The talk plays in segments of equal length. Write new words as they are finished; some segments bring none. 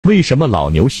为什么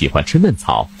老牛喜欢吃嫩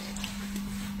草？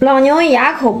老牛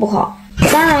牙口不好，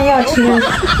当然要吃嫩草。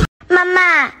妈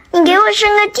妈，你给我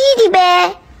生个弟弟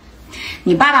呗。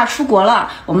你爸爸出国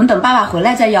了，我们等爸爸回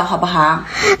来再要，好不好？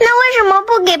那为什么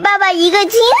不给爸爸一个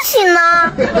惊喜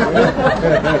呢？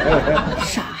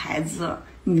傻孩子，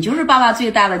你就是爸爸最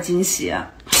大的惊喜。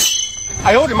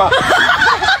哎呦我的妈！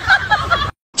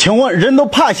请问人都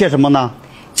怕些什么呢？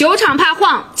酒场怕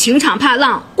晃，情场怕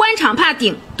浪，官场怕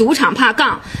顶，赌场怕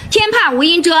杠，天怕无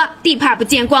阴遮，地怕不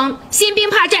见光，新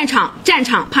兵怕战场，战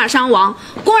场怕伤亡，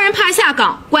工人怕下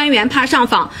岗，官员怕上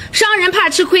访，商人怕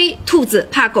吃亏，兔子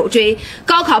怕狗追，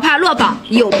高考怕落榜，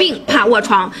有病怕卧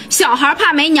床，小孩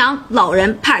怕没娘，老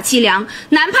人怕凄凉，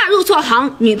男怕入错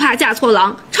行，女怕嫁错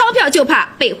郎，钞票就怕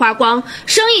被花光，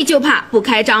生意就怕不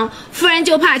开张，富人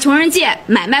就怕穷人借，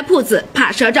买卖铺子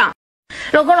怕赊账。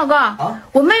老公啊，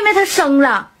我妹妹她生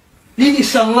了。丽丽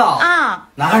生了啊？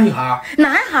男孩女孩？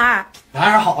男孩。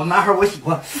男孩好，男孩我喜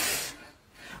欢。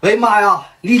哎呀妈呀，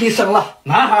丽丽生了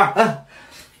男孩。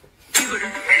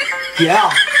姐呀，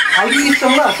丽丽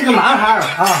生了是个男孩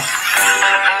啊。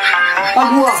大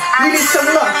姑，丽丽生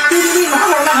了，丽男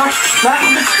孩。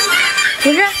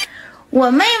不是，我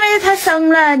妹妹她生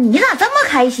了，你咋这么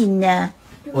开心呢？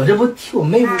我这不替我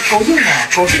妹夫高兴吗？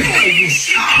高兴开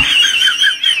心。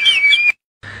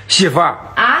媳妇儿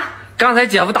啊，刚才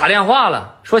姐夫打电话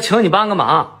了，说请你帮个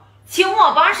忙。请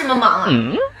我帮什么忙啊？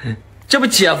这不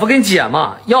姐夫跟姐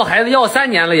嘛，要孩子要3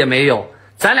年了也没有，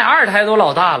咱俩2胎都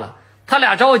老大了，他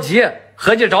俩着急，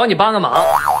合计找你帮个忙。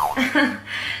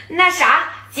那啥，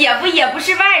姐夫也不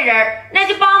是外人，那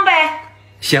就帮呗。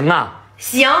行啊。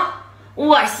行，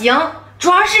我行，主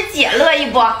要是姐乐意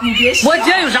不？你别我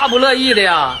姐有啥不乐意的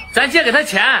呀？咱借给他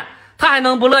钱，他还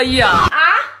能不乐意啊？啊，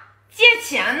借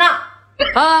钱呢？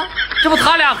啊，这不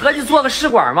他俩合计做个试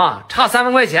管嘛，差3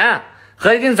万块钱，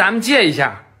合计跟咱们借一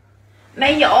下。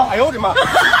没有。哎呦我的妈！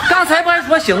刚才不还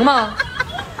说行吗？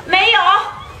没有。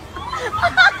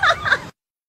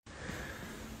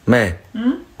妹，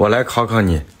我来考考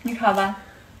你。你考吧。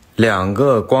2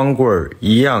个光棍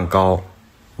一样高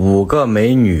，5个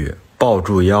美女抱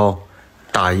住腰，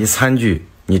打一餐具，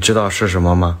你知道是什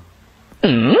么吗？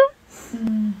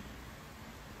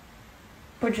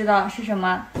不知道是什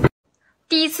么。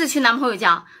第一次去男朋友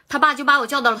家，他爸就把我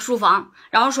叫到了书房，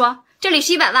然后说这里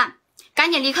是100万，赶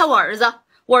紧离开我儿子，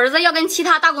我儿子要跟其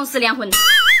他大公司联婚。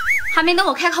还没等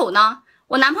我开口呢，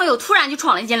我男朋友突然就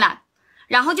闯了进来，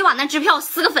然后就把那支票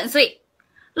撕个粉碎，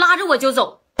拉着我就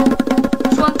走，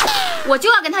说我就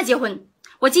要跟他结婚，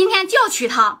我今天就要娶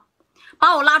她。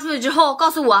把我拉出去之后告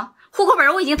诉我户口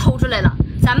本我已经偷出来了，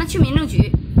咱们去民政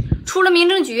局。出了民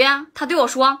政局他对我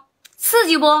说刺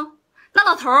激不，那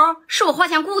老头是我花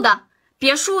钱雇的，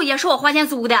别墅也是我花钱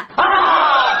租的。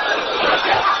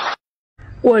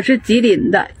我是吉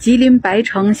林的，吉林白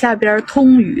城下边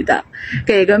通榆的。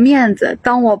给个面子，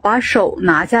当我把手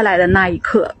拿下来的那一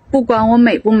刻，不管我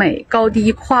美不美，高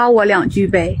低夸我2句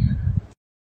呗。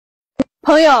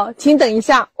朋友，请等一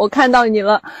下，我看到你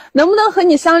了，能不能和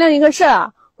你商量一个事儿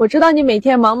啊？我知道你每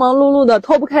天忙忙碌碌的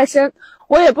脱不开身，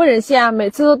我也不忍心啊，每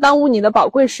次都耽误你的宝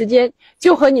贵时间，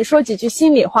就和你说几句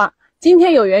心里话。今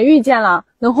天有缘遇见了，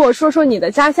能和我说说你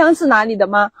的家乡是哪里的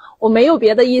吗？我没有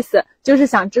别的意思，就是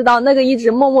想知道那个一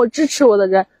直默默支持我的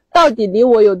人到底离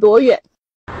我有多远。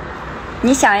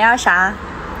你想要啥，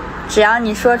只要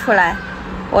你说出来，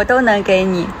我都能给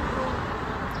你。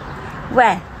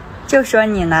喂，就说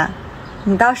你呢，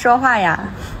你倒说话呀。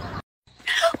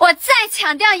我再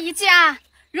强调一句啊，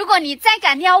如果你再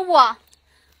敢撩我，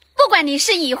不管你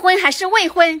是已婚还是未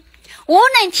婚，无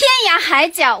论天涯海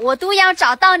角，我都要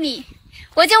找到你。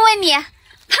我就问你，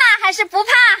怕还是不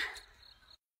怕？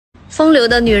风流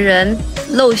的女人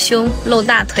露胸露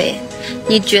大腿，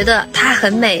你觉得她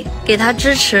很美，给她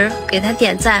支持，给她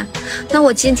点赞。那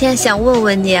我今天想问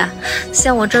问你，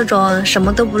像我这种什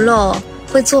么都不露，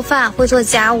会做饭，会做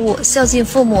家务，孝敬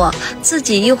父母，自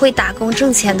己又会打工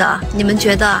挣钱的，你们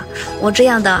觉得我这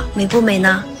样的美不美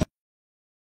呢？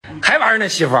还玩呢，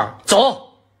媳妇儿，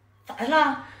走。咋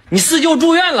了？你四舅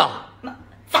住院了。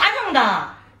咋整的？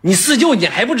你四舅你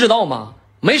还不知道吗？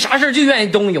没啥事就愿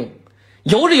意冬泳，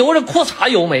游着游着裤衩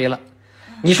游没了。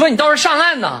你说你倒是上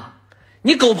岸呐，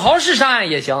你狗刨式上岸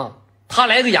也行，他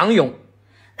来个仰泳。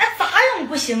那咋泳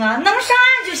不行啊？能上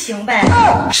岸就行呗。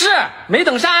是，没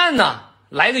等上岸呢，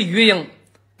来个鱼鹰，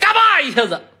嘎巴一下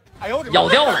子咬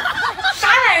掉了。啥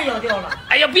玩意儿咬掉了？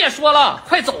哎呀，别说了，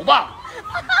快走吧。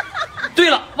对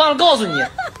了，忘了告诉你，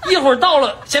一会儿到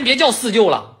了先别叫四舅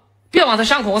了，别往他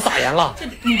伤口上撒盐了。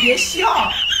你别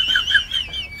笑。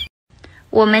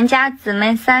我们家姊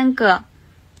妹3个，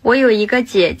我有一个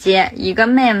姐姐，一个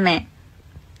妹妹。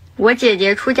我姐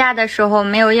姐出嫁的时候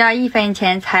没有要1分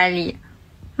钱彩礼，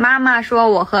妈妈说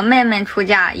我和妹妹出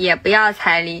嫁也不要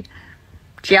彩礼，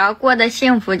只要过得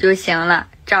幸福就行了，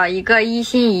找一个一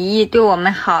心一意对我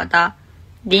们好的。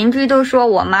邻居都说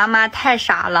我妈妈太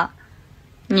傻了，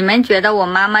你们觉得我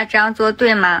妈妈这样做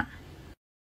对吗？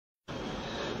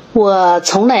我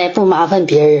从来不麻烦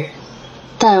别人，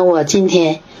但我今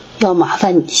天要麻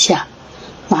烦你一下，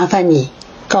麻烦你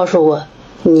告诉我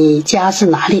你家是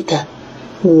哪里的，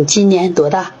你今年多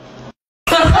大？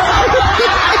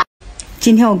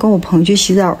今天我跟我朋友去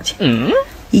洗澡去，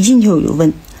一进去我就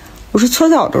问，我说搓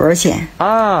澡多少钱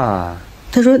啊？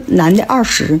他说男的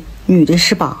20，女的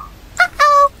18。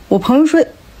我朋友说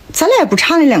咱俩也不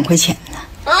差那2块钱呢。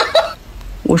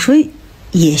我说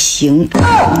也行，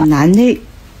男的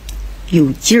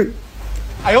有劲儿。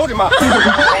哎呦我的妈！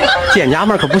见娘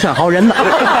们可不算好人呐。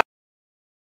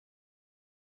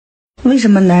为什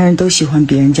么男人都喜欢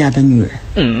别人家的女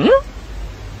人？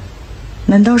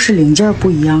难道是零件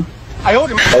不一样？哎呦我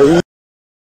的妈！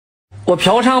我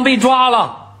嫖娼被抓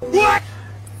了，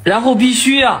然后必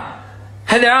须呀，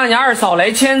还得让你二嫂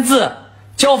来签字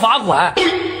交罚款，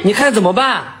你看怎么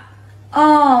办？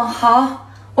哦，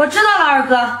好，我知道了，二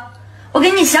哥，我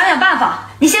给你想想办法，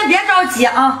你先别着急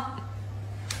啊。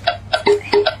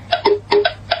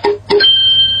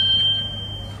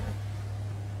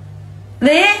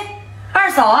喂，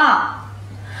二嫂啊，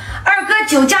二哥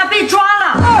酒驾被抓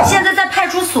了，现在在派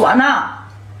出所呢，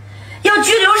要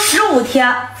拘留15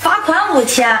天，罚款5000，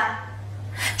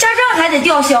驾照还得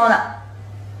吊销呢。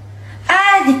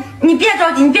哎，你别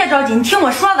着急，你别着急，你听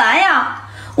我说完呀。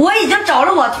我已经找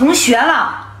了我同学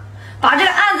了，把这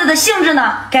个案子的性质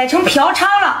呢改成嫖娼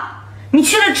了。你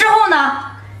去了之后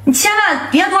呢，你千万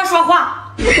别多说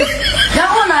话，然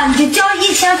后呢你就交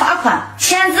1000罚款，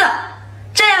签字，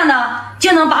这样呢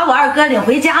就能把我二哥领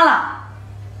回家了。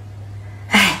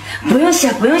哎，不用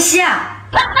谢，不用谢。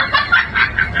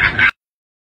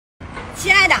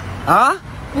亲爱的啊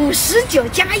，59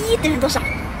加1等于多少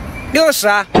？60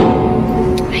啊。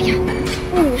哎呀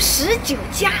，59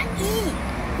加1。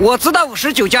我知道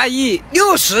59加1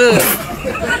 60。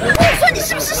我说你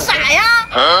是不是傻呀？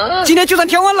今天就算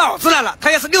天我老子来了，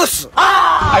他也是60。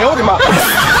哎呦我的妈！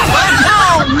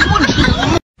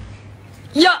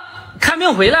呀，看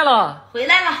病回来了？回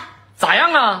来了。咋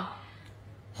样啊？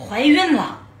怀孕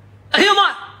了。哎呀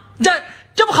妈，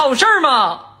这不好事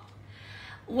吗？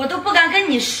我都不敢跟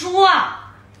你说。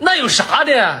那有啥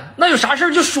的？那有啥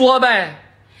事就说呗。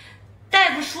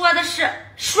大夫说的是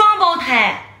双胞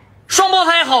胎。双胞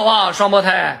胎好啊，双胞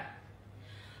胎。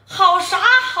好啥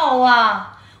好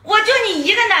啊？我就你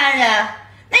一个男人，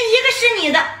那一个是你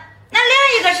的，那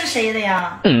另一个是谁的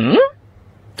呀？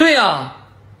对呀。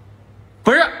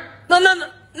不是，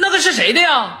那个是谁的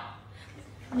呀？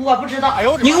我不知道。哎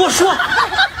呦，你给我说。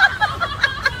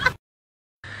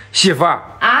媳妇儿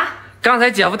啊，刚才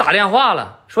姐夫打电话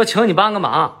了，说请你帮个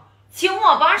忙。请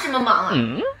我帮什么忙啊？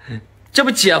这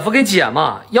不姐夫跟姐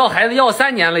嘛，要孩子要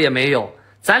3年了也没有，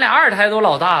咱俩2胎都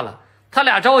老大了，他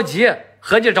俩着急，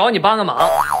合计找你帮个忙。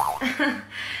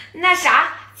那啥，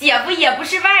姐夫也不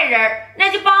是外人，那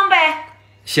就帮呗。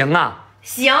行啊。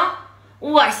行，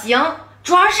我行，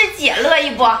主要是姐乐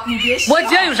意不？你别说。我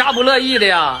姐有啥不乐意的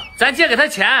呀？咱借给他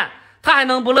钱，他还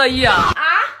能不乐意啊？啊，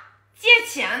借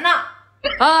钱呢？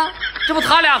啊，这不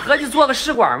他俩合计做个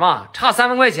试管嘛，差3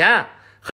万块钱。